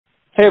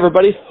Hey,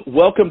 everybody.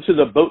 Welcome to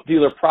the Boat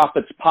Dealer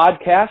Profits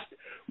podcast,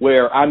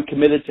 where I'm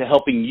committed to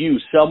helping you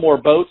sell more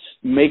boats,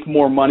 make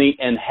more money,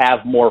 and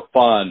have more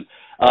fun.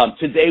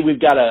 Today, we've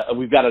got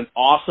an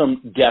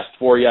awesome guest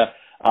for you,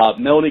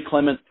 Melanie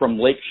Clements from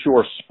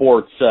Lakeshore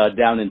Sports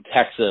down in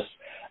Texas.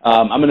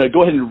 I'm going to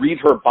go ahead and read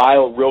her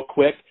bio real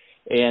quick,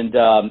 and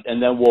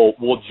then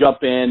we'll jump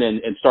in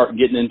and start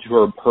getting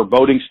into her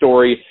boating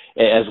story,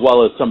 as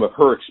well as some of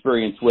her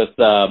experience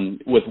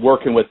with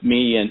working with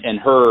me and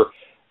her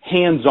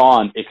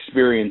hands-on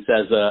experience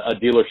as a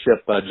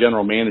dealership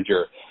general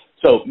manager.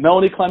 So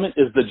Melanie Clements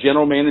is the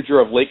general manager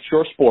of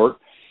Lakeshore Sport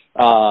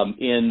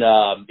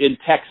in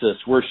Texas,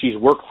 where she's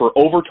worked for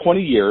over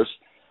 20 years.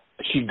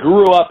 She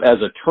grew up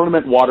as a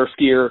tournament water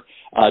skier,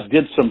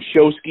 did some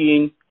show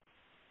skiing,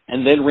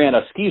 and then ran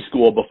a ski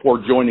school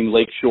before joining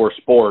Lakeshore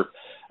Sport.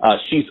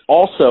 She's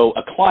also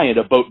a client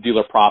of Boat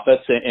Dealer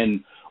Profits,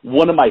 and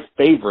one of my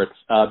favorites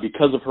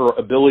because of her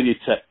ability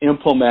to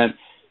implement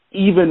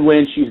even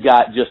when she's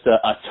got just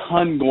a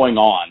ton going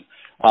on.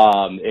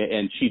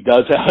 And she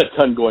does have a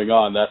ton going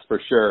on, that's for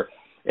sure.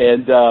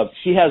 And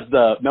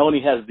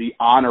Melanie has the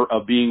honor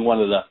of being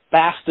one of the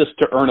fastest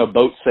to earn a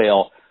boat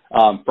sale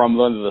from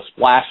one of the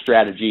splash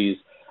strategies.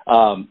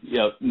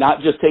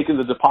 Not just taking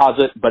the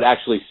deposit, but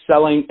actually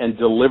selling and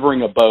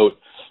delivering a boat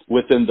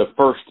within the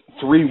first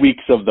 3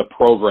 weeks of the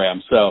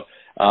program. So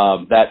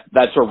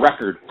that's a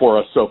record for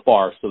us so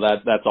far. So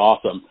that's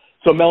awesome.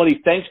 So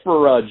Melanie, thanks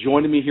for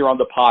joining me here on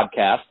the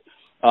podcast.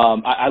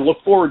 I look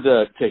forward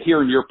to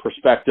hearing your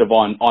perspective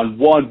on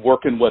one,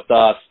 working with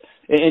us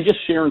and just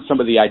sharing some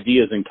of the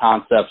ideas and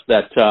concepts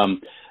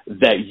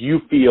that you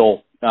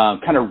feel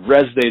kind of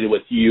resonated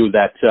with you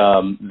that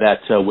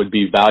would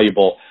be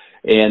valuable.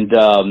 And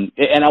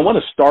I want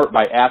to start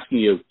by asking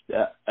you,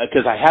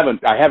 because I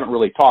haven't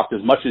really talked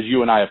as much as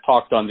you and I have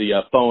talked on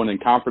the phone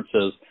and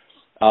conferences.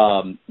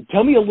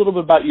 Tell me a little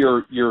bit about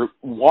your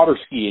water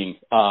skiing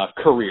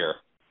career.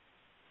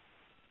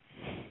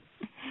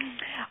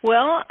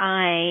 Well,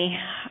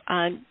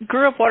 I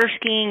grew up water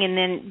skiing, and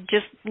then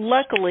just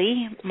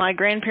luckily, my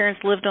grandparents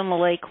lived on the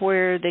lake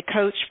where the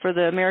coach for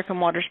the American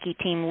water ski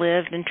team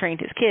lived and trained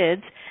his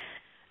kids.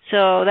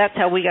 So that's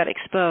how we got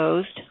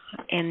exposed,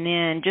 and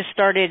then just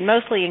started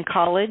mostly in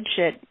college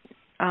at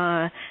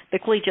the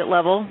collegiate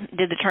level,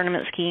 did the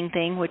tournament skiing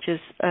thing, which is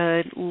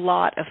a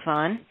lot of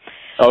fun.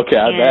 Okay,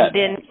 I bet. And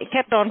then it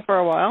kept on for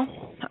a while.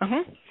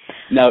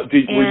 Now,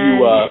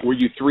 were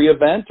you three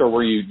event, or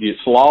were you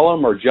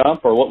slalom or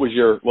jump, or what was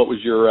your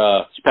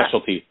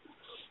specialty?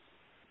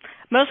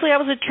 Mostly I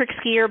was a trick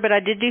skier, but I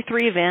did do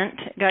three event.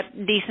 Got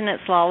decent at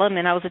slalom,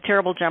 and I was a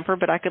terrible jumper,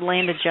 but I could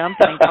land a jump,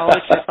 and in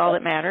college that's all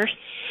that matters.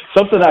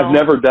 Something I've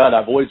never done.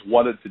 I've always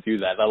wanted to do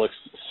that. That looks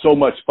so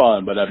much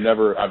fun, but I've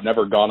never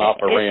gone off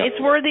a ramp.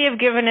 It's worthy of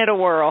giving it a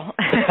whirl.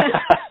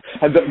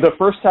 The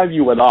first time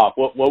you went off,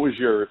 what was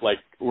your, like,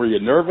 were you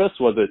nervous?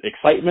 Was it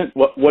excitement?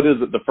 What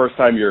is it the first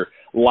time you're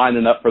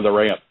lining up for the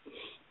ramp?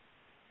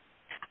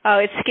 Oh,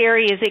 it's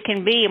scary as it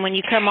can be, and when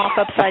you come off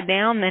upside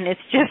down, then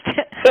it's just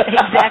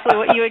exactly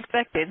what you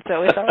expected,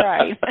 so it's all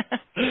right.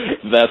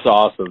 That's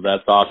awesome.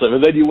 That's awesome.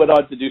 And then you went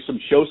on to do some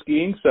show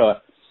skiing, so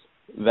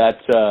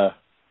that's...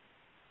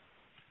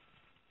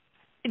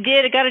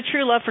 I got a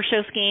true love for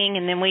show skiing,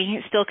 and then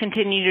we still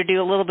continue to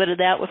do a little bit of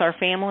that with our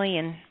family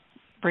and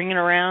bring it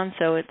around,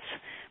 so it's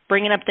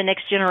bringing up the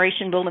next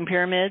generation, building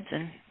pyramids.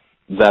 And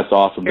that's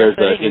awesome.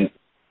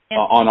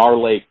 On our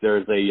lake,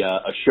 there's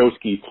a show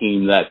ski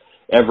team that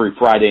every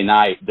Friday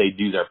night they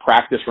do their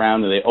practice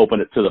round and they open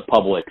it to the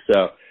public.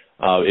 So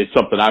it's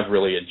something I've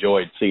really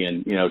enjoyed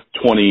seeing,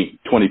 20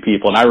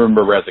 people. And I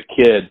remember as a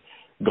kid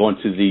going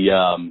to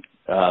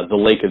the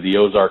Lake of the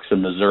Ozarks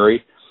in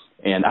Missouri.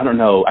 And I don't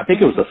know, I think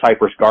it was the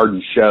Cypress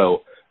Garden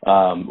Show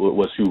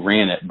was who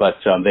ran it, but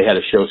they had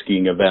a show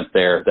skiing event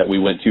there that we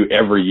went to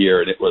every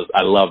year, and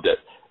I loved it.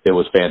 It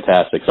was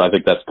fantastic. So I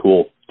think that's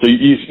cool. So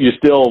you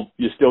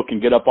still can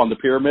get up on the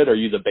pyramid, or are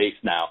you the base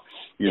now?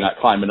 You're not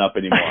climbing up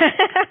anymore.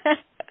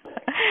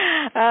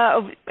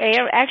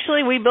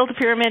 Actually, we built a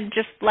pyramid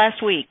just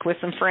last week with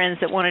some friends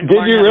that wanted to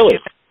learn. Did you really?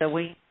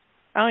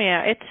 Oh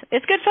yeah,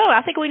 it's good fun.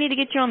 I think we need to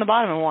get you on the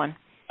bottom of one.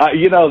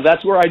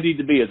 That's where I need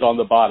to be, is on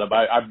the bottom.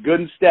 I'm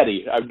good and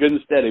steady.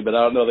 But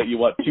I don't know that you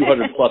want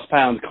 200 plus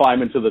pounds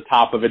climbing to the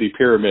top of any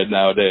pyramid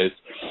nowadays.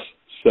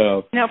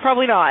 So no,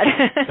 probably not.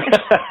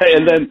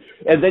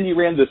 and then you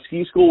ran the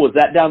ski school. Was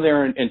that down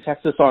there in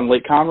Texas on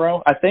Lake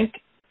Conroe, I think?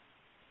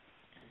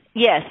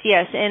 Yes,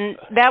 and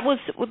that was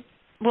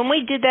when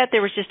we did that.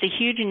 There was just a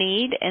huge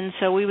need, and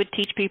so we would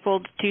teach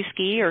people to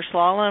ski or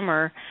slalom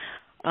or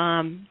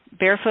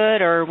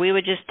barefoot, or we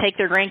would just take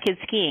their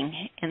grandkids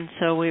skiing, and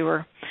so we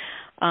were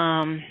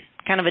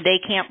kind of a day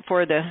camp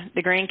for the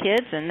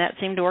grandkids, and that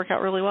seemed to work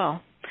out really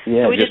well.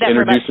 Yeah, so we did that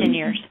for about 10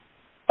 years.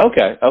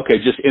 Okay,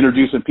 just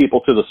introducing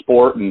people to the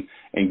sport and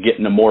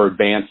getting them more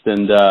advanced,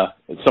 and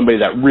somebody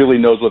that really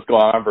knows what's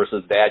going on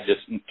versus dad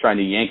just trying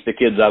to yank the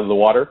kids out of the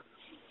water.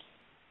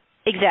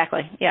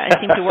 Exactly. Yeah, it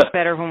seemed to work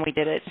better when we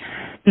did it.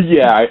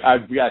 Yeah,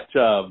 I've got,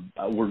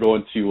 we're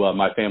going to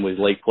my family's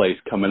lake place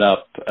coming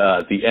up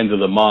at the end of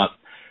the month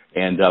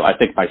And I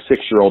think my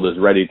 6-year-old is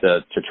ready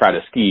to try to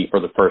ski for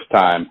the first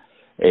time.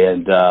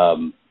 And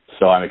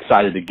so I'm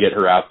excited to get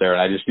her out there.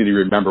 And I just need to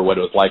remember what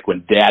it was like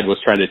when Dad was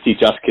trying to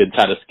teach us kids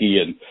how to ski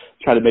and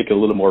try to make it a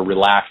little more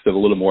relaxed and a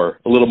little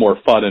more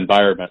fun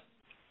environment.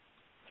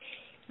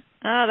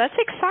 Oh, that's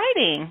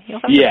exciting. You'll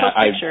have to post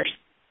pictures.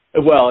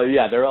 Well,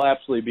 yeah, there will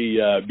absolutely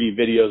be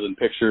videos and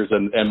pictures,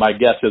 and my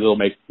guess is it'll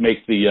make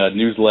the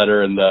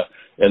newsletter and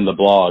the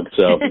blog.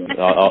 So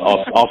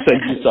I'll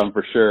send you some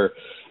for sure.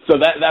 So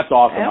that's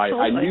awesome.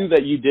 I knew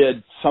that you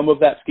did some of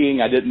that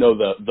skiing. I didn't know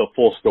the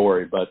full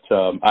story, but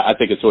I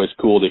think it's always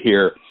cool to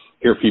hear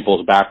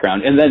people's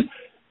background. And then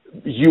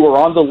you were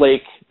on the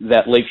lake,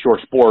 that Lakeshore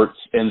Sports,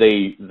 and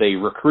they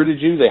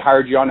recruited you. They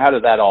hired you on. How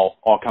did that all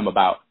come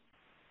about?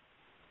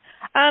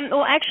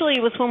 Well, actually,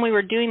 it was when we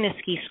were doing the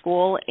ski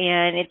school,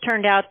 and it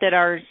turned out that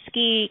our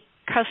ski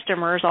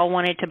customers all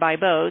wanted to buy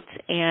boats,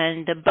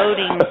 and the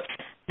boating,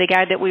 the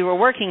guy that we were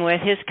working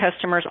with, his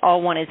customers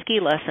all wanted ski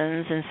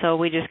lessons, and so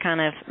we just kind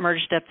of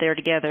merged up there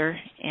together,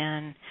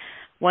 and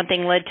one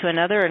thing led to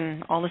another,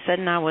 and all of a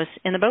sudden I was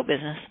in the boat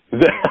business.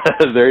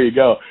 There you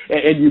go.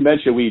 And you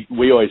mentioned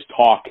we always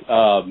talk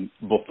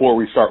before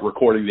we start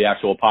recording the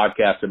actual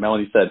podcast, and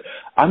Melanie said,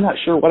 I'm not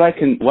sure what I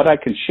can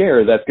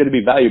share that's going to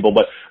be valuable,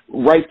 but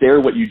right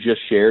there what you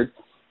just shared,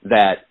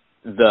 that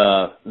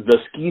the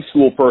ski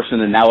school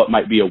person, and now it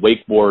might be a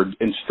wakeboard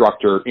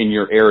instructor in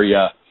your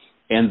area,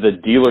 and the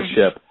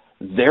dealership,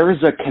 there is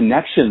a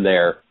connection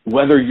there,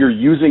 whether you're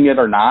using it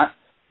or not.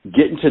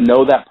 Getting to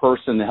know that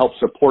person and help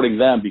supporting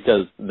them,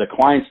 because the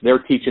clients they're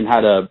teaching how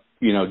to,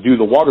 do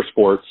the water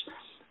sports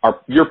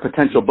are your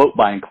potential boat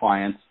buying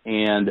clients,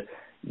 and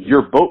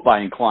your boat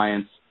buying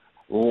clients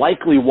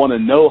likely want to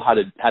know how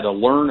to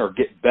learn or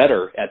get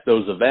better at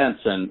those events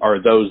or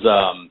those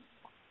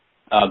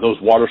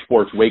water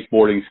sports,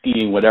 wakeboarding,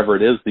 skiing, whatever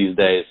it is these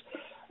days.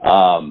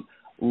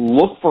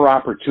 Look for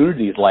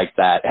opportunities like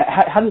that.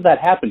 How did that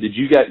happen? Did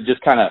you guys just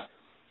kind of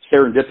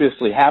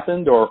serendipitously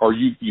happened, or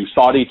you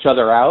sought each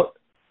other out?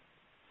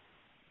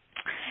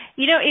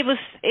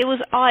 It was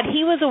odd.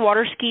 He was a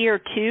water skier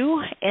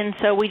too, and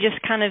so we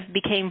just kind of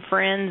became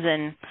friends.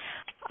 And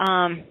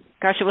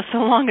gosh, it was so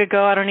long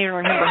ago, I don't even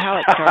remember how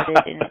it started.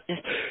 And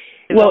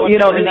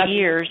it over the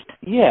years.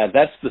 Yeah,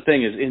 that's the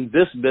thing is in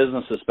this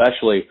business,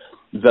 especially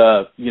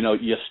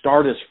you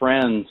start as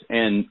friends,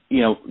 and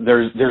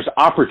there's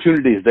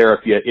opportunities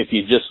there if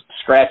you just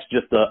scratch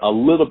just a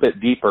little bit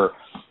deeper,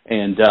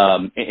 and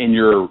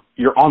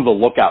you're on the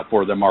lookout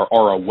for them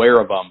or aware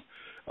of them.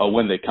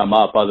 When they come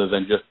up, other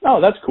than just, oh,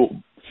 that's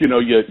cool.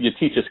 You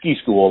teach a ski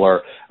school,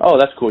 or, oh,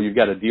 that's cool, you've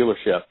got a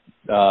dealership.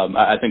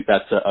 I think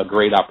that's a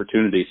great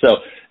opportunity. So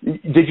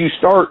did you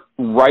start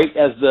right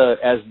as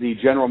the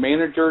general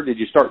manager? Did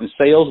you start in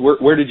sales?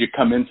 Where did you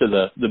come into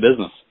the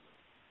business?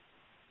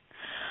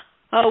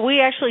 We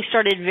actually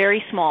started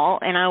very small,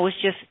 and I was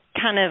just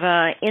kind of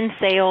in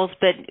sales,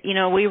 but,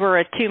 we were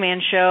a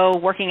two-man show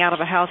working out of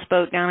a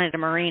houseboat down at a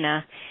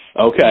marina.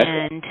 Okay.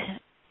 And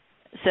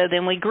so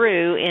then we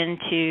grew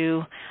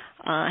into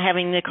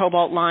having the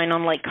Cobalt line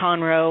on Lake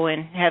Conroe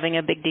and having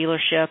a big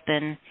dealership.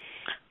 And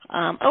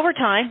over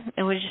time,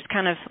 it was just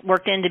kind of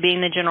worked into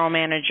being the general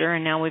manager.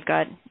 And now we've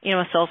got,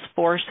 a sales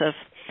force of,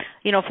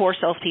 4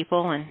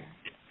 salespeople and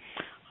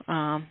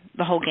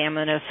the whole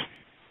gamut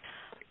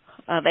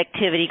of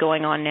activity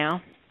going on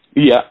now.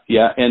 Yeah,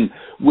 yeah. And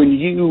when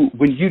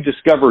you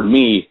discovered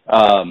me,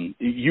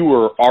 you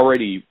were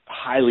already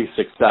highly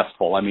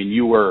successful. I mean,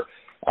 you were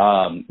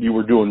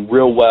doing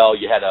real well.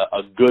 You had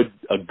a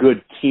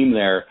good team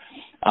there.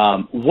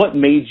 What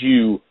made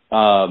you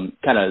kind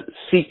of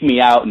seek me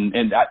out?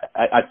 And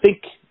I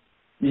think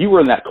you were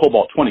in that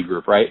Cobalt 20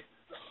 group, right?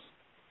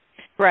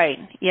 Right.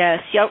 Yes.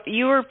 Yep.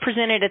 You were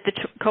presented at the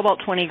Cobalt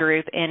 20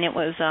 group, and it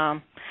was,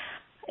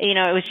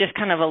 it was just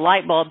kind of a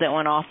light bulb that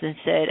went off and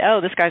said,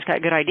 "Oh, this guy's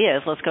got good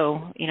ideas. Let's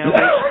go, reach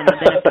the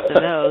benefits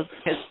of those."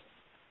 Because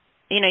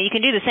you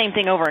can do the same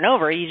thing over and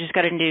over. You just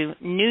got to do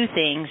new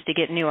things to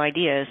get new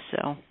ideas.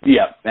 So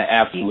yeah,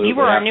 absolutely. You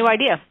were our new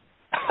idea.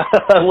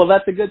 Well,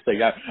 that's a good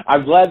thing.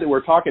 I'm glad that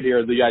we're talking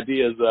here. The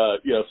idea is,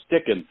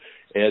 sticking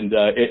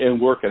and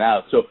working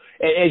out. So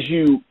as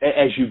you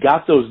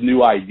got those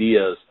new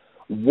ideas,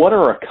 what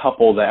are a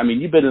couple that,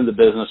 you've been in the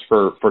business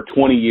for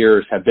 20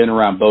 years, have been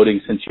around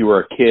boating since you were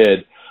a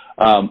kid.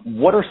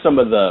 What are some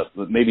of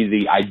maybe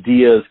the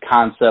ideas,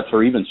 concepts,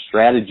 or even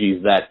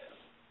strategies that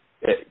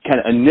kind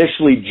of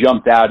initially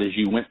jumped out as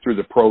you went through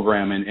the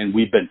program and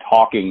we've been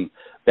talking,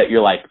 that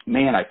you're like,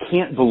 man, I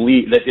can't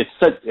believe that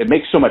it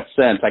makes so much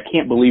sense. I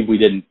can't believe we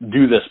didn't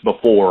do this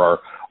before,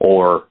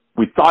 or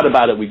we thought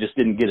about it, we just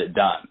didn't get it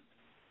done.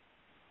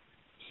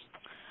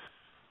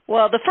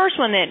 Well, the first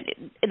one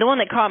the one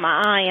that caught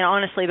my eye, and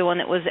honestly the one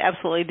that was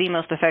absolutely the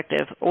most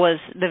effective, was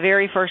the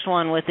very first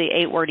one with the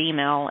 8-word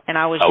email, and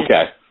I was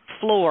just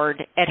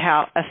floored at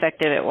how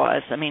effective it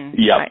was.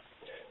 Yep.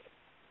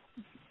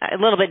 A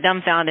little bit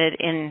dumbfounded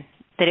in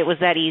that it was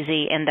that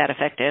easy and that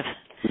effective.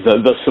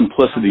 The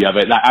simplicity of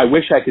it. And I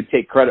wish I could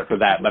take credit for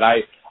that, but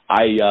I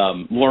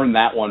learned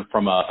that one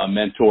from a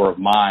mentor of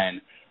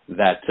mine,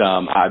 that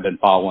I've been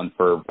following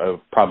for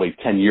probably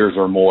 10 years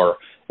or more,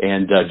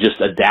 and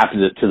just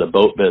adapted it to the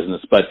boat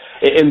business. But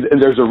and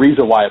there's a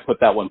reason why I put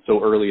that one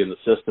so early in the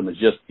system, is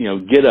just,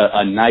 get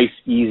a nice,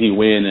 easy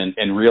win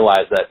and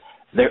realize that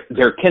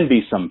there can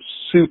be some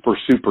super,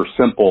 super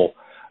simple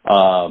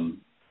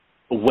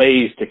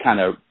ways to kind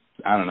of,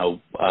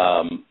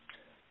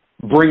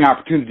 bring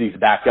opportunities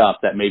back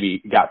up that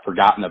maybe got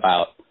forgotten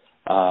about,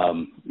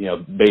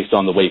 based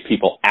on the way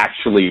people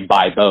actually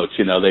buy boats.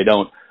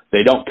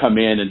 They don't come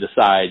in and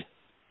decide,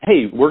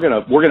 hey, we're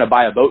gonna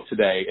buy a boat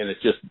today, and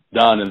it's just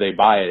done and they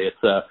buy it.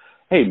 It's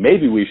hey,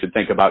 maybe we should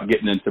think about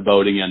getting into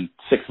boating, in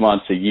 6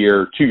 months, a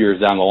year, 2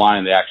 years down the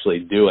line, they actually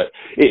do it.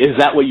 Is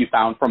that what you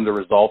found from the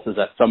results, is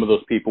that some of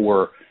those people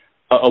were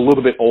a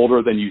little bit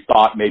older than you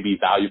thought, maybe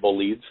valuable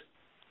leads?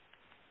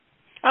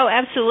 Oh,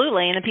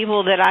 absolutely. And the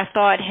people that I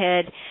thought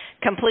had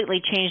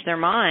completely changed their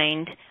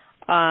mind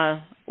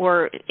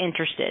were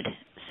interested.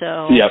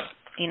 So, yep.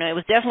 It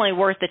was definitely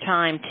worth the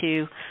time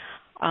to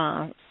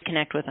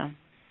connect with them.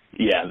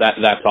 Yeah,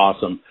 that's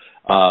awesome.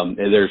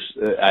 And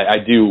I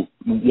do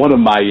one of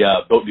my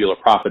Boat Dealer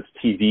Profits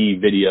TV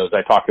videos.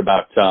 I talk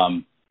about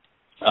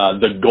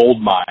the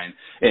gold mine,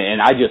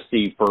 and I just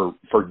see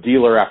for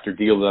dealer after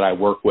dealer that I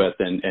work with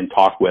and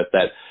talk with,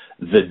 that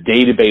the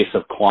database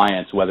of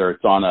clients, whether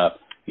it's on a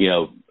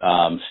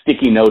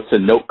sticky notes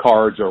and note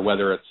cards, or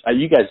whether it's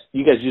you guys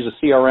use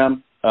a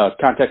CRM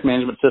contact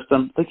management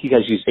system. I think you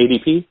guys use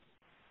ADP,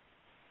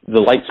 the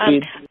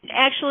Lightspeed.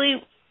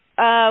 Actually,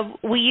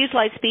 we use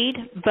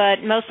Lightspeed,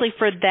 but mostly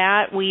for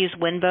that we use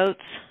WinBoats.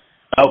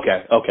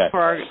 Okay.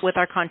 With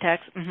our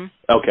contacts. Mm-hmm.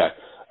 Okay.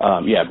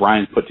 Yeah,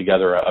 Brian put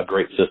together a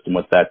great system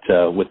with that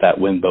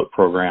WinBoat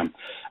program.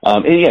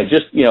 And yeah,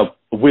 just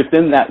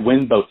within that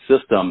WinBoat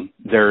system,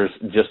 there's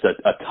just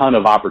a ton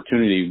of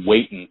opportunity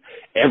waiting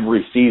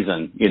every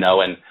season.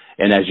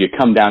 And as you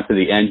come down to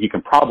the end, you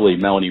can probably,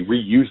 Melanie,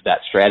 reuse that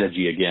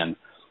strategy again.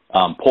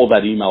 Pull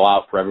that email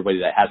out for everybody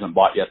that hasn't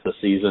bought yet this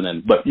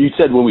season. But you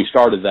said when we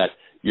started that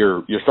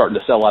you're starting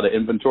to sell out of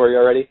inventory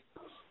already?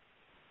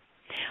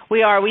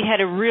 We are. We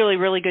had a really,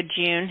 really good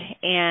June,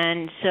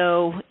 and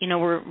so,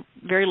 we're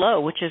very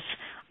low, which is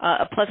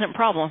a pleasant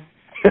problem.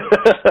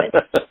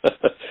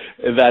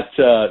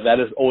 That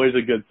is always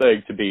a good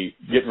thing, to be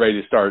getting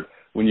ready to start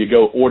when you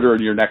go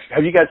ordering your next.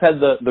 Have you guys had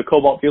the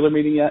Cobalt dealer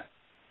meeting yet?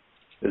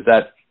 Is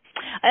that?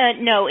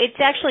 No, it's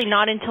actually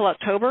not until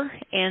October,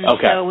 and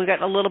so we've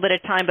got a little bit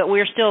of time, but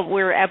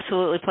we're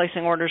absolutely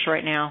placing orders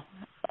right now.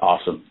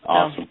 Awesome.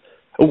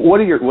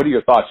 What are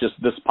your thoughts? Just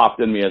this popped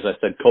in me as I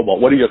said Cobalt.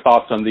 What are your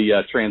thoughts on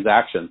the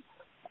transaction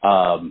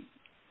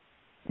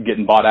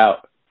getting bought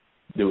out?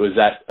 Was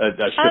that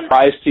a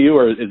surprise to you,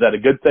 or is that a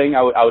good thing?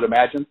 I would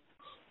imagine.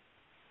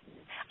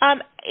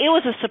 It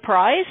was a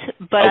surprise,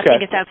 but I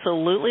think it's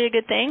absolutely a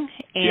good thing.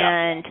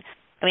 And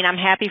I'm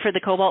happy for the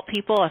Cobalt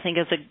people. I think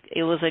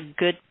it was a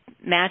good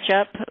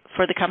matchup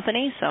for the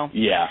company. So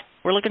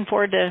we're looking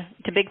forward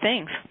to big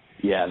things.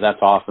 Yeah, that's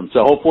awesome.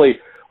 So hopefully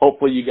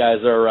you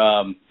guys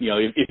are,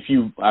 if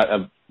you,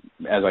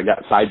 as I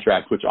got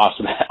sidetracked, which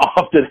often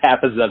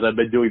happens as I've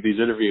been doing these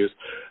interviews,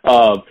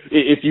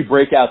 if you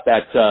break out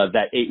that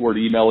 8-word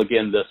email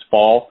again this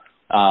fall,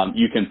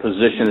 you can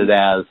position it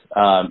as,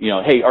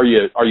 hey, are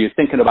you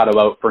thinking about a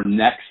boat for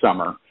next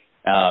summer?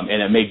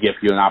 And it may give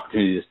you an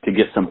opportunity to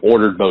get some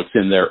ordered boats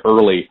in there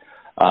early,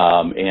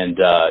 and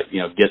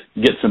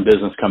get some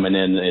business coming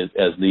in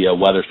as the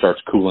weather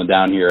starts cooling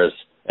down here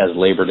as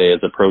Labor Day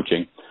is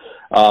approaching.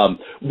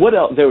 What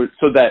else?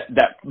 So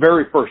that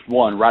very first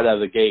one right out of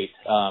the gate,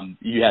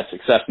 you had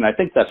success, and I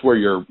think that's where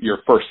your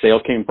first sale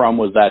came from.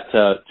 Was that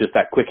just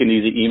that quick and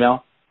easy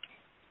email?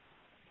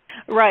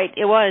 Right,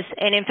 it was.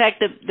 And in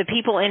fact, the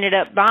people ended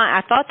up buying.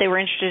 I thought they were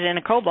interested in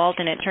a Cobalt,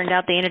 and it turned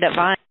out they ended up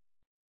buying.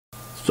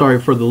 Sorry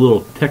for the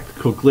little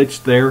technical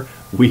glitch there.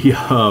 We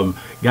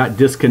got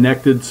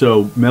disconnected,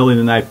 so Melanie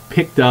and I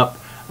picked up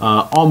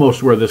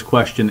almost where this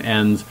question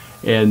ends,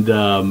 and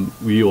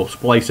we will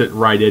splice it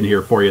right in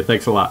here for you.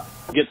 Thanks a lot.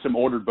 Get some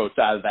ordered boats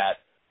out of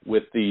that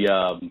with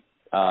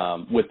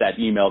with that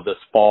email this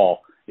fall.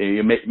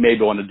 You may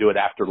want to do it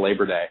after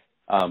Labor Day.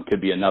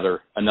 Could be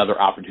another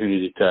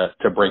opportunity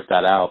to break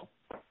that out.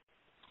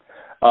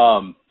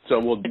 So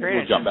we'll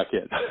jump back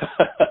in.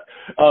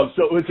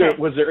 So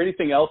was there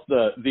anything else?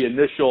 The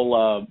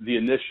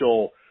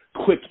initial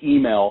quick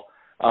email.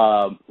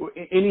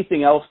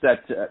 Anything else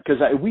that,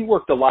 because we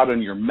worked a lot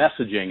on your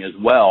messaging as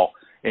well,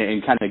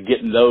 and kind of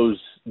getting those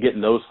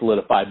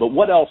solidified. But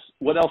what else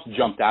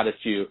jumped out at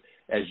you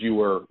as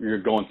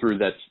you're going through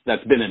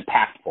that's been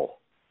impactful?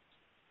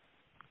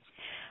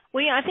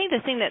 Well, I think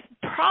the thing that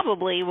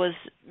probably was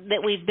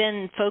that we've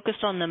been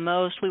focused on the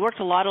most, we worked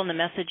a lot on the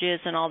messages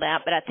and all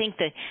that, but I think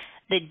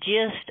the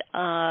gist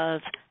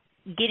of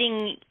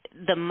getting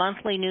the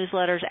monthly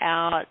newsletters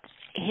out,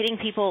 hitting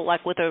people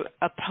like with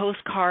a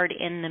postcard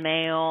in the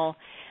mail,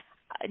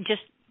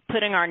 just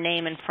putting our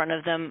name in front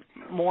of them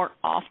more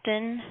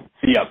often.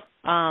 Yep.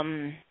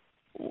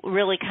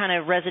 Really kind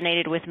of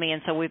resonated with me,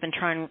 and so we've been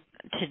trying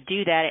to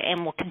do that,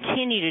 and we'll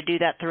continue to do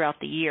that throughout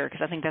the year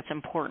because I think that's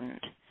important.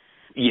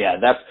 Yeah,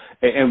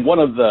 and one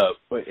of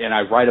and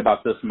I write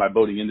about this in my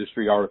boating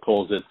industry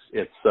articles.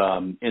 It's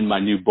in my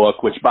new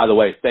book, which, by the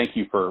way, thank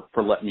you for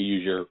letting me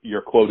use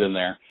your quote in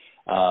there.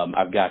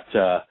 I've got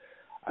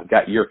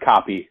your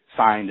copy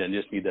signed and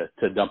just need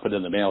to dump it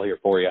in the mail here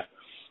for you.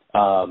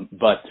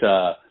 But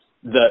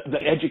the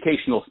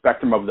educational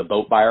spectrum of the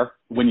boat buyer,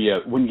 when you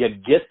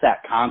get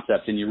that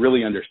concept and you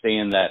really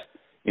understand that,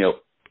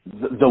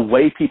 the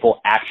way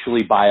people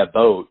actually buy a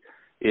boat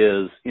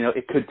is,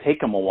 it could take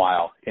them a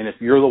while. And if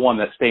you're the one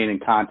that's staying in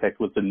contact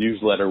with the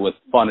newsletter with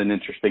fun and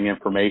interesting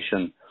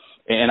information,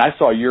 and I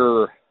saw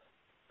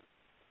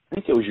I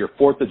think it was your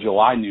 4th of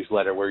July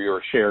newsletter where you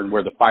were sharing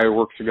where the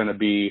fireworks are going to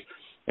be.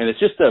 And it's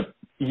just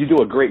you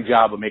do a great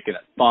job of making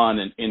it fun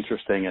and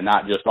interesting and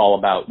not just all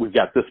about, we've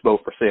got this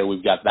boat for sale,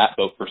 we've got that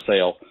boat for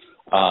sale.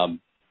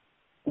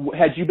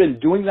 Had you been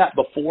doing that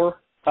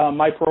before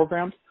my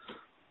program?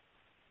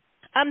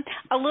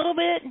 A little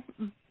bit,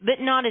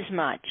 but not as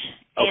much.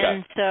 Okay.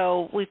 And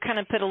so we've kind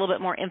of put a little bit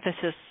more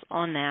emphasis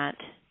on that.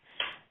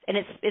 And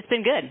it's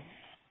been good.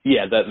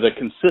 Yeah, the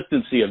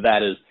consistency of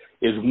that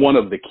is one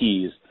of the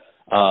keys,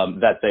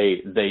 that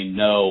they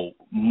know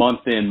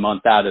month in,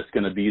 month out it's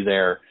going to be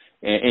there.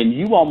 And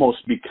you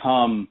almost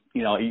become,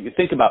 you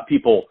think about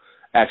people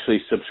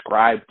actually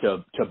subscribe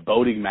to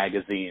boating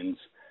magazines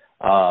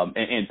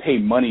and pay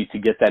money to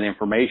get that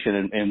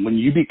information. And when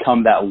you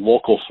become that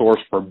local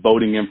source for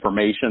boating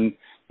information,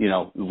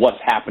 what's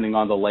happening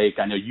on the lake.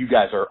 I know you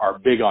guys are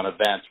big on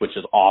events, which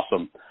is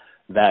awesome.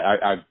 That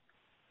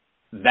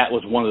that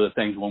was one of the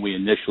things when we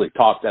initially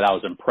talked that I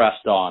was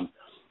impressed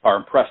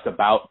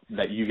about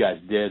that you guys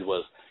did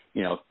was,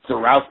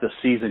 throughout the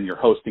season you're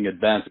hosting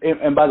events.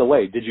 And by the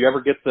way, did you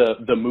ever get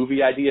the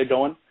movie idea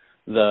going?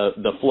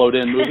 The float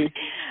in movie?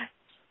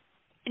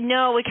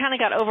 No, we kind of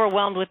got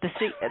overwhelmed with the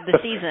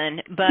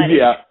season, but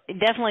yeah. It's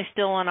definitely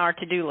still on our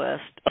to-do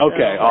list.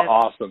 Okay, so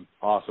awesome.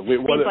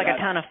 Seems like a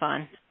ton of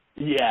fun.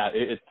 Yeah,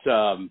 it's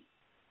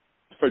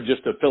for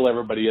just to fill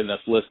everybody in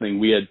that's listening.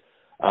 We had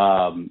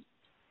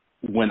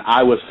when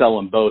I was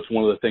selling boats,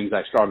 one of the things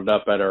I started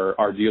up at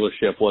our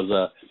dealership was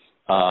a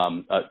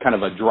kind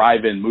of a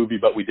drive-in movie,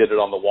 but we did it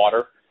on the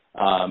water.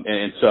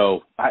 And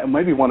so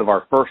maybe one of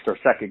our first or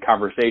second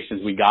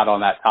conversations we got on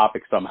that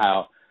topic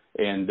somehow.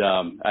 And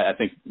I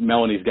think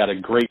Melanie's got a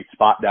great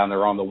spot down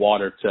there on the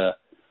water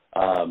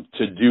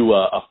to do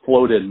a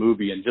float-in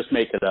movie and just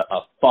make it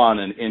a fun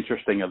and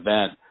interesting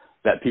event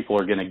that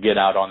people are going to get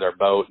out on their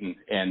boat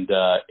and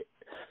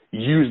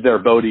use their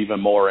boat even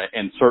more.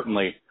 And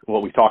certainly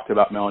what we talked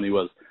about, Melanie,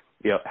 was,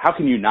 how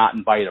can you not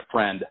invite a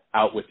friend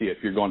out with you if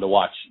you're going to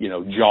watch,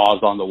 Jaws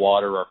on the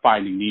water or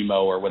Finding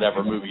Nemo or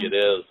whatever movie it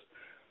is.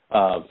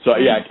 So,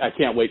 yeah, I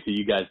can't wait till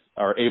you guys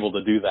are able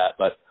to do that.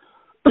 But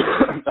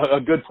a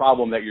good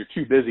problem that you're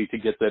too busy to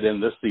get that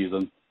in this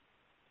season.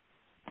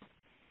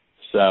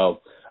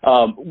 So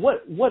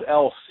what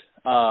else?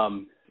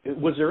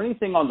 Was there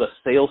anything on the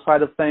sales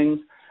side of things?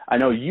 I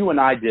know you and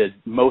I did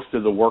most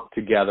of the work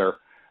together,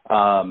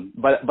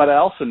 but I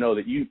also know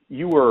that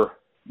you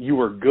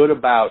were good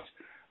about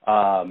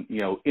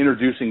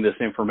introducing this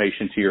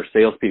information to your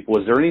salespeople.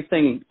 Was there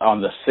anything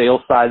on the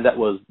sales side that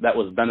was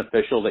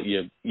beneficial that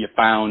you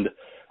found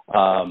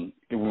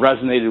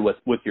resonated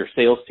with your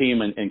sales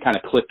team and kind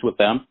of clicked with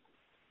them?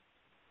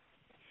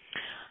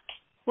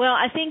 Well,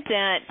 I think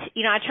that,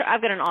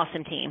 I've got an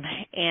awesome team,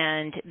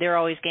 and they're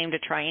always game to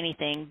try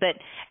anything. But,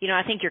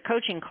 I think your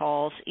coaching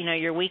calls,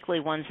 your weekly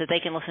ones that they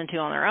can listen to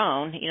on their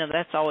own,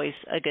 that's always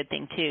a good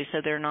thing, too. So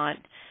they're not,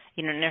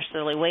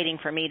 necessarily waiting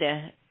for me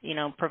to,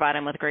 provide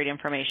them with great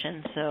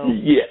information. So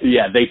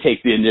yeah, they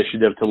take the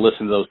initiative to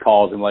listen to those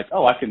calls and like,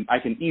 oh, I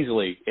can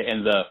easily,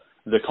 and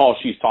the calls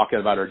she's talking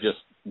about are just,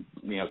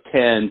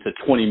 10 to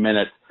 20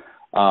 minutes,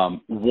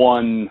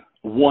 one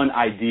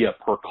idea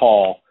per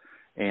call.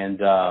 And,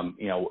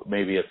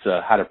 maybe it's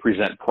how to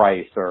present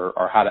price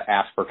or how to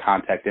ask for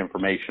contact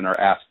information or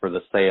ask for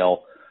the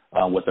sale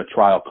with a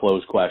trial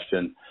close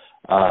question.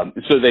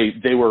 So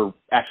they were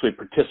actually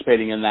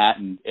participating in that.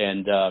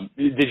 And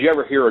did you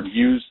ever hear or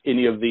use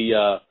any of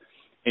the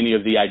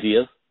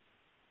ideas?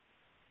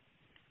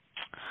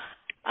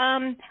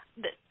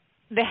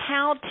 The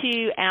how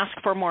to ask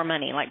for more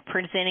money, like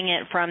presenting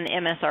it from the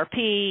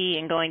MSRP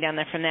and going down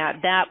there from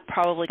that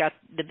probably got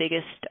the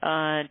biggest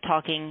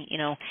talking,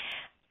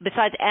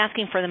 besides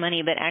asking for the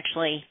money, but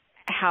actually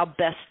how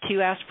best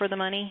to ask for the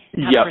money,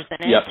 how to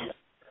present it. Yep.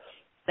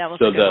 That was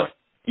a good one.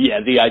 Yeah,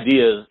 the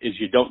idea is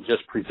you don't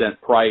just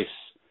present price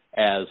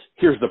as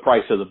here's the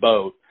price of the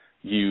boat.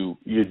 You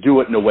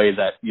do it in a way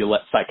that you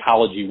let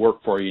psychology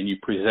work for you and you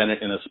present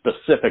it in a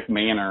specific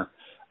manner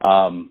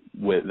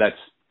that's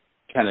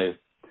kind of,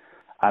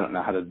 I don't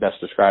know how to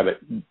best describe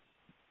it,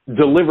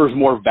 delivers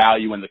more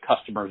value in the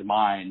customer's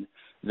mind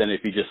than if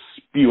you just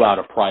spew out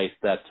a price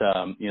that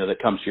that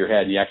comes to your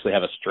head and you actually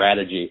have a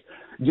strategy.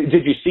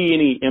 Did you see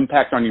any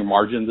impact on your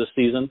margins this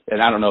season?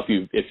 And I don't know if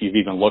you've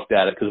even looked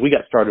at it, because we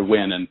got started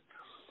in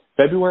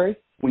February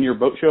when your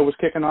boat show was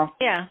kicking off.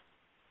 Yeah,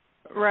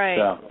 right.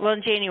 So, well,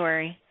 in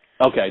January.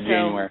 Okay,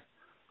 January.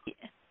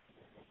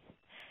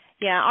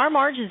 Yeah, our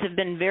margins have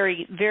been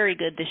very, very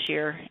good this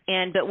year,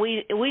 but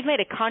we've made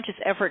a conscious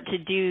effort to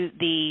do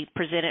the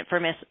presented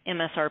from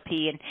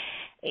MSRP, and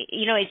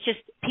it's just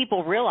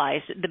people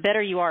realize the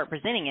better you are at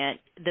presenting it,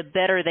 the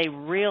better they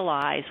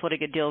realize what a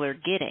good deal they're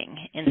getting,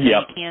 and so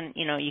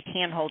you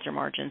can hold your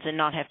margins and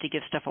not have to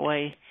give stuff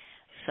away.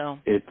 So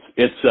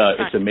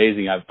it's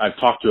amazing. I've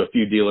talked to a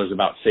few dealers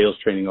about sales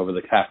training over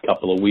the past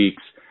couple of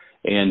weeks,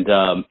 and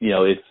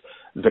it's.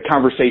 The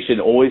conversation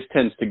always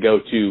tends to go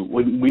to,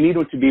 we need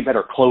them to be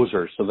better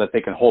closers so that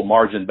they can hold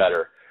margin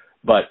better.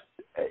 But,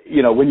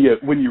 when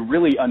you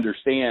really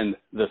understand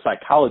the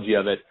psychology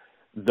of it,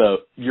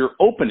 your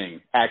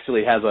opening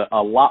actually has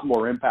a lot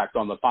more impact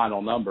on the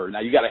final number. Now,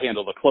 you got to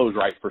handle the close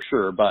right for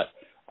sure, but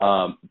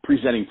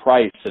presenting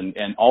price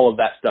and all of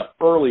that stuff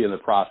early in the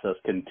process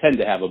can tend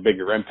to have a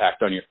bigger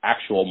impact on your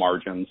actual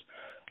margins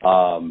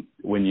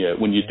when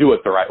you do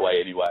it the right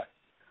way anyway.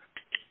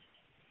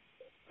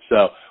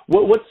 So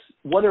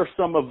what are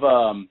some of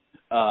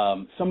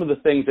the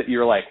things that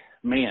you're like,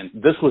 man,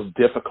 this was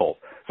difficult?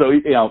 So,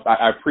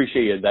 I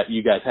appreciated that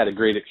you guys had a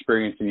great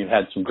experience and you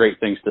had some great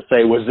things to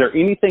say. Was there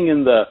anything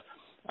in the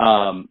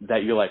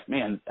that you're like,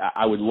 man,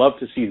 I would love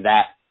to see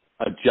that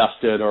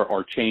adjusted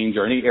or changed,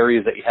 or any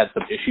areas that you had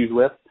some issues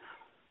with?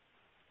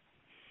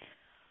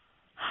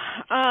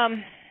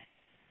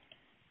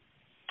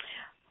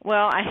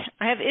 Well, I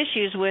have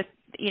issues with,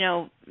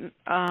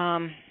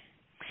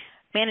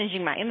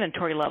 managing my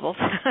inventory levels,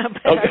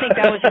 but okay. I think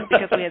that was just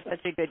because we had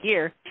such a good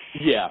year.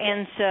 Yeah.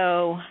 And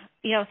so,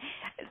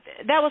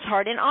 that was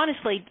hard. And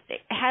honestly,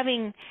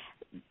 having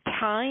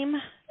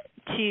time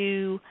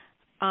to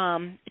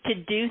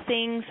do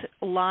things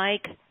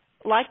like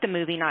the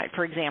movie night,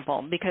 for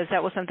example, because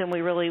that was something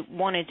we really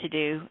wanted to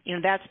do.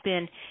 That's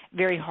been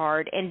very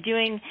hard. And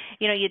doing,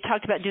 you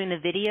talked about doing the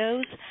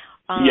videos.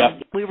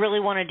 We really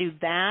want to do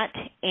that,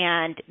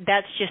 and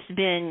that's just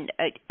been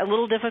a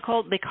little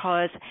difficult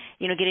because,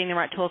 getting the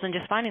right tools and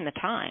just finding the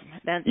time.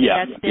 That's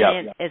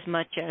been it as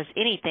much as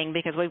anything,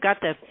 because we've got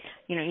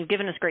you've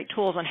given us great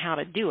tools on how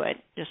to do it,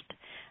 just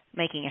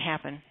making it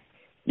happen.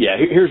 Yeah,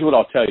 here's what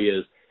I'll tell you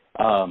is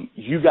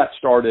you got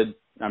started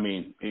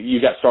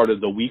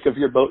the week of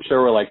your boat show,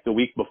 or like the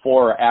week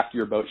before or after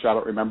your boat show. I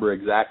don't remember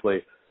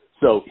exactly.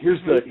 So here's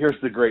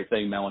the great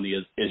thing, Melanie,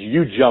 is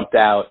you jumped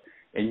out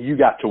and you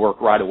got to work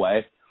right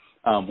away,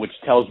 which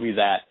tells me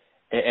that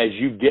as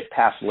you get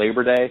past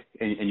Labor Day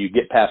and you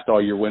get past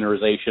all your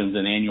winterizations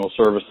and annual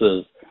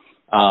services,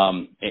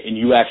 and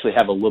you actually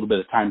have a little bit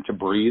of time to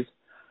breathe,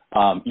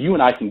 you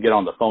and I can get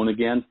on the phone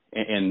again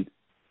and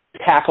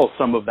tackle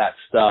some of that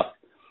stuff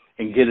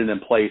and get it in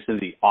place in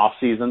the off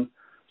season,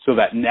 so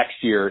that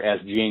next year, as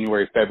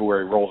January,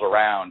 February rolls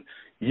around,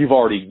 you've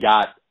already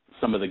got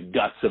some of the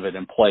guts of it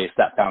in place,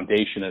 that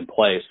foundation in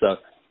place. So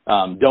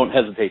don't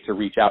hesitate to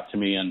reach out to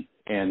me and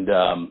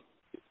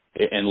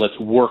let's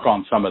work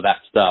on some of that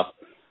stuff,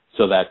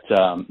 so that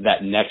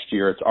that next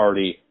year it's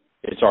already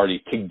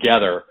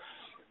together.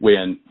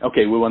 When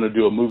we want to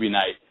do a movie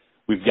night,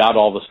 we've got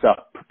all the stuff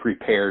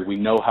prepared. We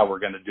know how we're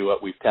going to do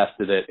it. We've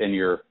tested it, and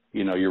you're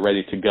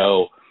ready to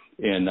go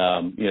in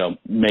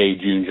May,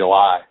 June,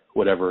 July,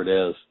 whatever it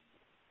is.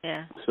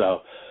 Yeah.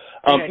 So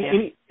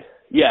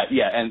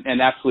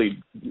and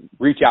absolutely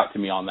reach out to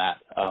me on that.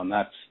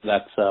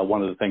 That's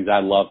one of the things I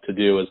love to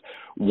do is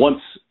once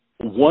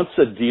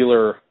a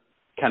dealer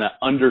kind of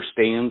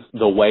understands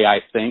the way I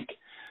think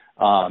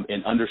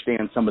and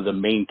understands some of the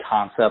main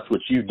concepts,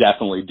 which you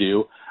definitely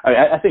do.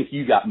 I think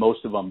you got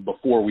most of them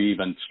before we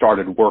even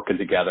started working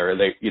together.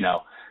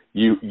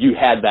 You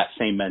had that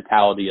same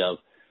mentality of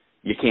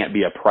you can't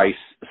be a price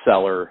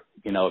seller.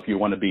 If you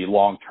want to be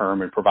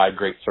long-term and provide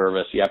great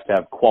service, you have to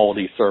have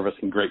quality service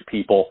and great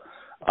people.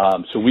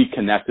 So we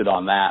connected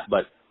on that,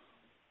 but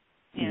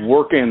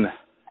working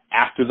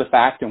after the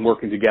fact and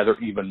working together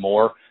even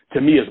more, to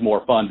me, is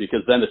more fun,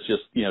 because then it's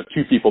just,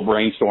 two people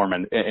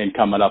brainstorming and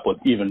coming up with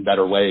even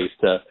better ways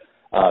to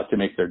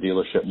make their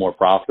dealership more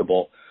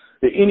profitable.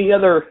 Any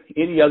other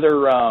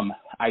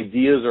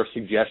ideas or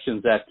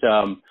suggestions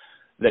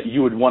that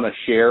you would want to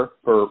share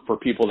for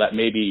people that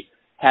maybe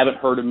haven't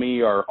heard of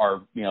me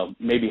or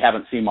maybe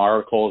haven't seen my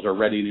articles or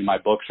read any of my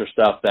books or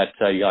stuff that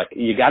you're like,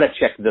 you got to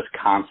check this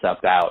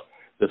concept out.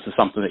 This is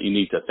something that you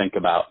need to think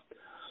about.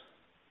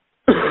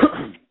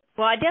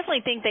 Well, I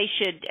definitely think they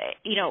should,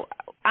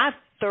 I've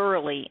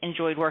thoroughly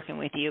enjoyed working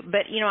with you,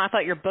 but, I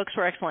thought your books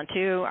were excellent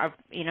too. I've,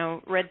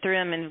 read through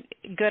them, and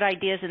good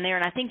ideas in there.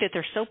 And I think that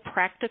they're so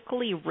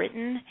practically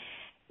written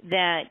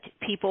that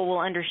people will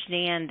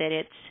understand that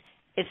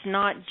it's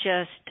not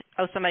just,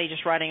 somebody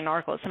just writing an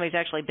article. It's somebody's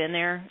actually been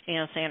there,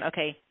 saying,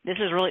 okay, this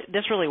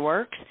really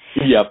works.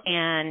 Yep.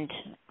 And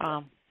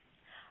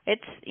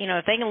it's,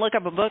 if they can look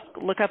up a book,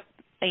 look up,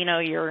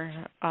 your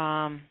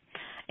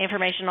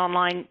information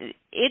online,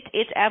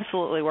 it's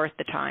absolutely worth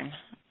the time.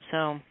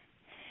 So,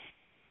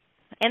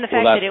 and the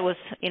fact that it was,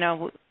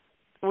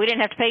 we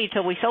didn't have to pay you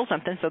till we sold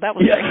something, so that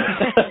was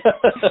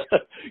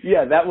great.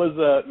 Yeah, that was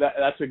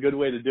that's a good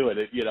way to do it.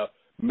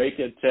 Make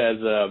it as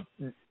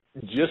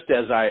just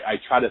as I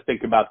try to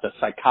think about the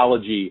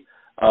psychology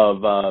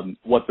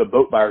what the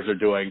boat buyers are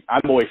doing,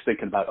 I'm always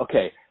thinking about,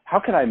 okay, how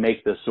can I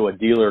make this so a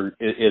dealer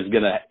is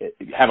going to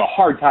have a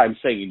hard time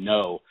saying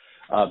no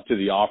to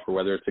the offer,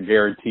 whether it's a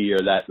guarantee or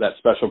that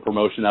special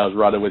promotion I was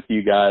running with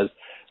you guys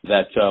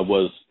that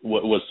was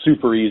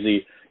super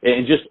easy,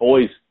 and just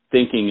always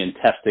thinking and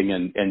testing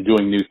and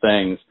doing new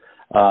things,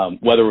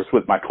 whether it's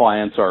with my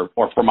clients or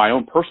for my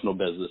own personal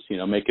business,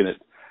 making it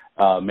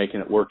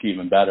work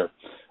even better.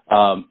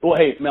 Well,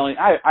 hey, Melanie,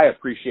 I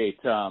appreciate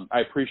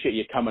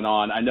you coming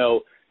on. I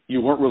know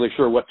you weren't really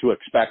sure what to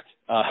expect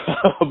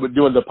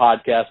doing the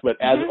podcast, but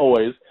as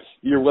always,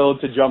 you're willing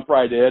to jump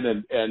right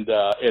in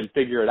and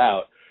figure it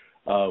out,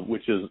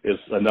 which is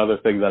another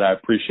thing that I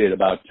appreciate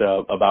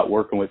about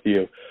working with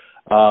you.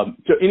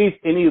 So any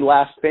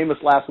famous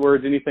last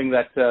words, anything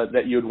that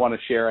you would want to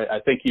share? I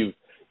think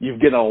you've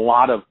given a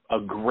lot of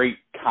great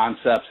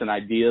concepts and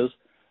ideas,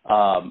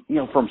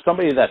 from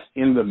somebody that's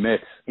in the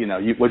mix.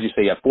 What'd you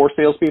say? You have 4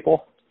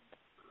 salespeople?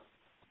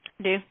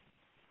 Do.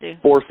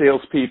 4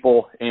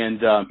 salespeople,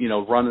 and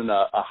running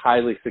a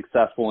highly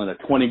successful in a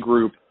 20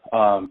 group,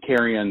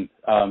 carrying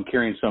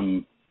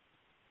some,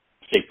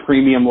 say,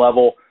 premium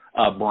level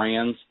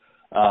brands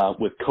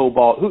with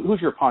Cobalt. Who's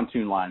your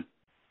pontoon line?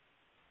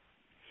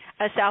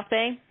 South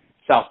Bay.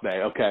 South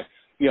Bay, okay.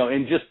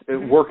 And just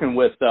working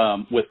with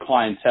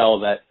clientele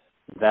that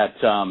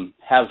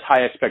has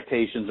high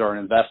expectations or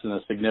invest in a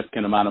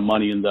significant amount of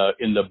money in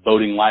the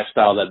boating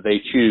lifestyle that they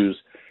choose,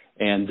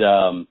 and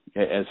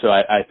so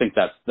I think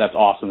that's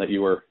awesome that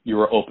you were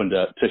open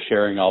to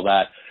sharing all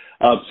that.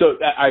 So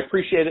I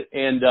appreciate it,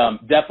 and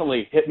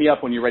definitely hit me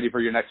up when you're ready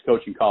for your next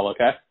coaching call.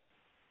 Okay.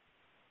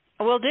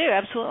 Will do,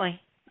 absolutely.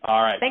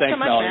 All right. Thanks so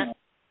much, Melanie. Matt.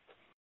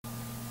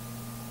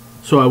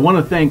 So I want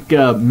to thank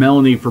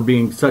Melanie for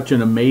being such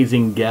an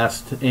amazing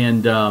guest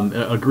and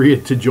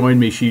agreed to join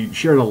me. She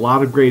shared a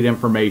lot of great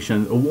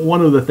information.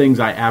 One of the things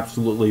I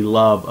absolutely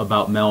love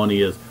about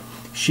Melanie is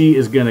she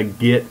is going to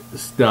get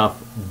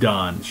stuff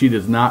done. She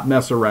does not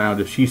mess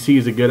around. If she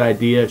sees a good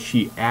idea,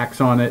 she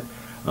acts on it.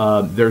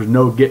 There's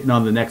no getting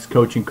on the next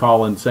coaching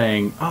call and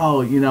saying,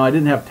 oh, I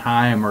didn't have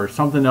time or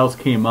something else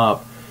came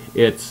up.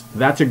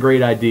 That's a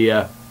great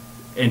idea,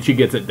 and she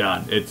gets it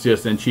done. It's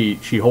just, and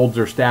she holds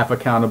her staff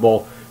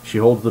accountable. She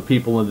holds the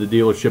people in the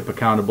dealership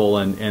accountable,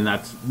 and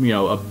that's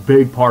a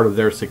big part of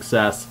their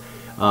success.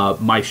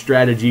 My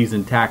strategies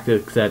and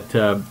tactics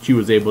that she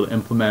was able to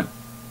implement,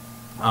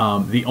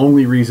 the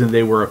only reason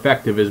they were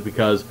effective is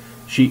because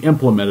she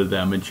implemented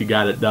them and she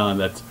got it done.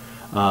 That's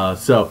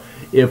so.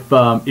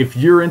 If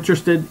you're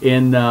interested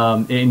in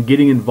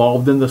getting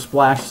involved in the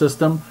Splash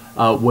system,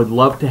 would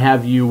love to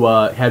have you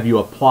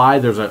apply.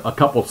 There's a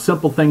couple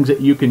simple things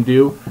that you can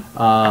do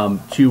to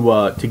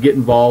get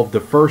involved. The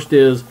first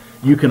is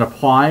you can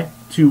apply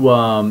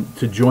to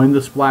join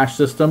the Splash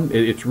system.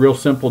 It's real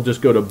simple.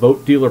 Just go to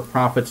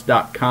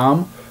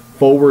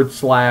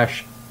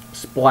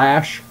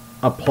boatdealerprofits.com/splash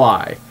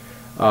apply.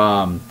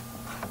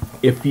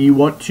 If you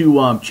want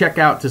to check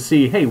out to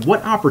see, hey,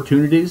 what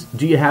opportunities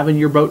do you have in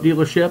your boat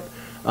dealership?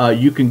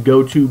 You can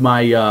go to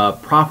my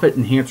Profit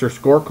Enhancer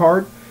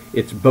scorecard.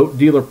 It's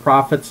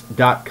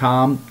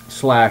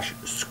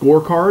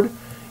boatdealerprofits.com/scorecard.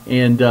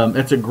 And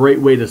that's a great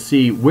way to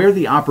see where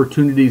the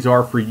opportunities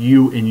are for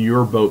you in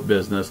your boat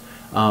business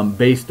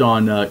based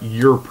on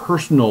your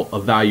personal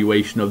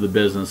evaluation of the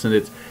business. And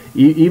it's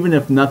even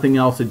if nothing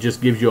else, it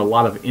just gives you a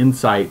lot of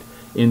insight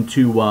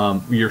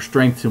into your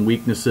strengths and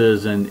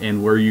weaknesses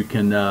and where you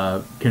can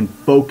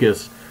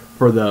focus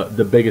for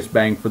the biggest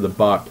bang for the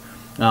buck.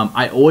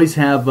 I always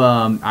have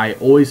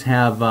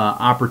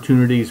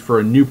opportunities for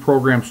a new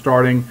program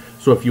starting.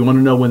 So if you want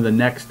to know when the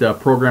next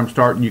program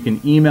starts, you can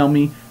email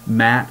me,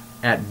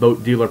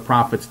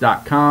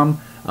 matt@boatdealerprofits.com.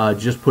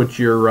 Just put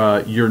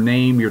your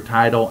name, your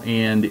title,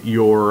 and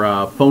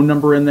your phone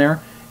number in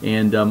there,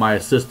 and my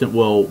assistant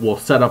will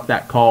set up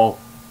that call,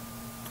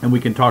 and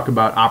we can talk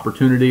about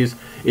opportunities.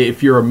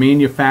 If you're a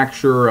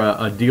manufacturer,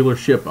 a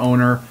dealership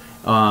owner,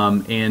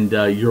 and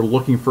you're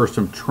looking for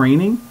some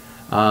training,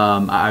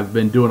 I've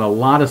been doing a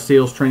lot of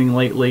sales training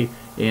lately,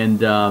 and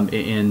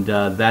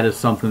that is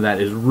something that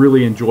is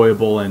really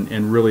enjoyable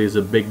and really is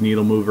a big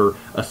needle mover,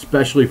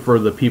 especially for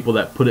the people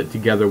that put it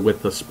together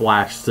with the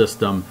Splash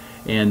system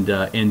and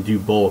do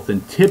both.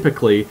 And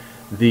typically,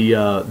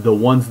 the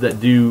ones that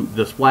do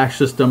the Splash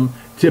system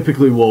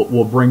typically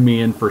will bring me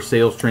in for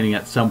sales training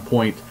at some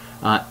point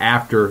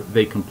after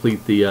they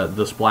complete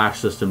the Splash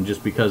system,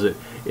 just because it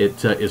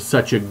is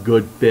such a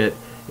good fit.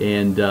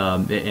 And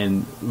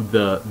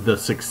the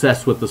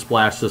success with the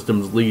Splash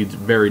systems leads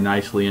very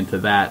nicely into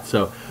that.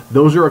 So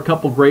those are a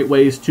couple great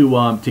ways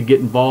to get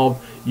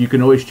involved. You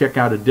can always check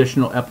out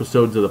additional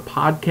episodes of the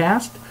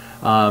podcast.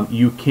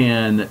 You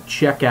can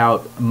check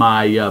out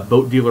my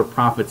Boat Dealer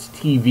Profits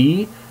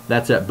TV.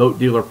 That's at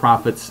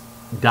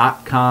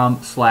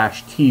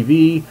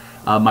boatdealerprofits.com/TV.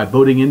 My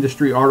boating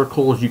industry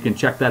articles, you can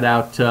check that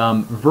out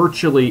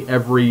virtually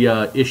every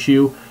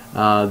issue.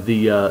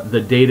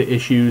 The data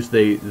issues,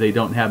 they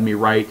don't have me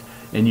write,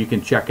 and you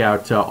can check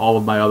out all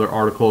of my other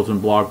articles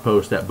and blog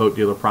posts at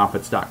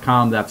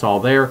boatdealerprofits.com. That's all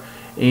there.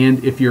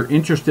 And if you're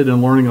interested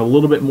in learning a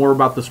little bit more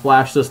about the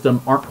splash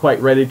system, aren't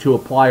quite ready to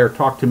apply or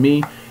talk to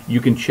me,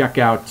 you can check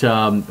out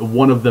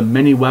one of the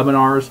many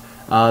webinars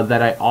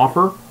that I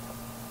offer.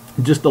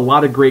 Just a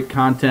lot of great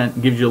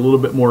content, gives you a little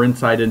bit more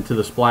insight into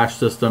the splash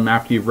system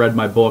after you've read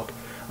my book,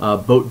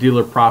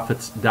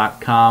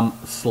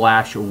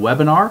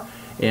 boatdealerprofits.com/webinar.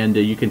 And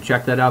you can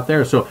check that out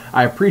there. So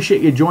I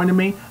appreciate you joining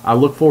me. I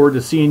look forward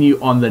to seeing you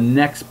on the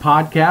next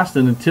podcast.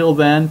 And until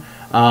then,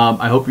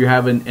 I hope you're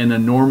having an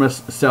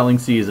enormous selling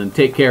season.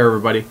 Take care,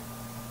 everybody.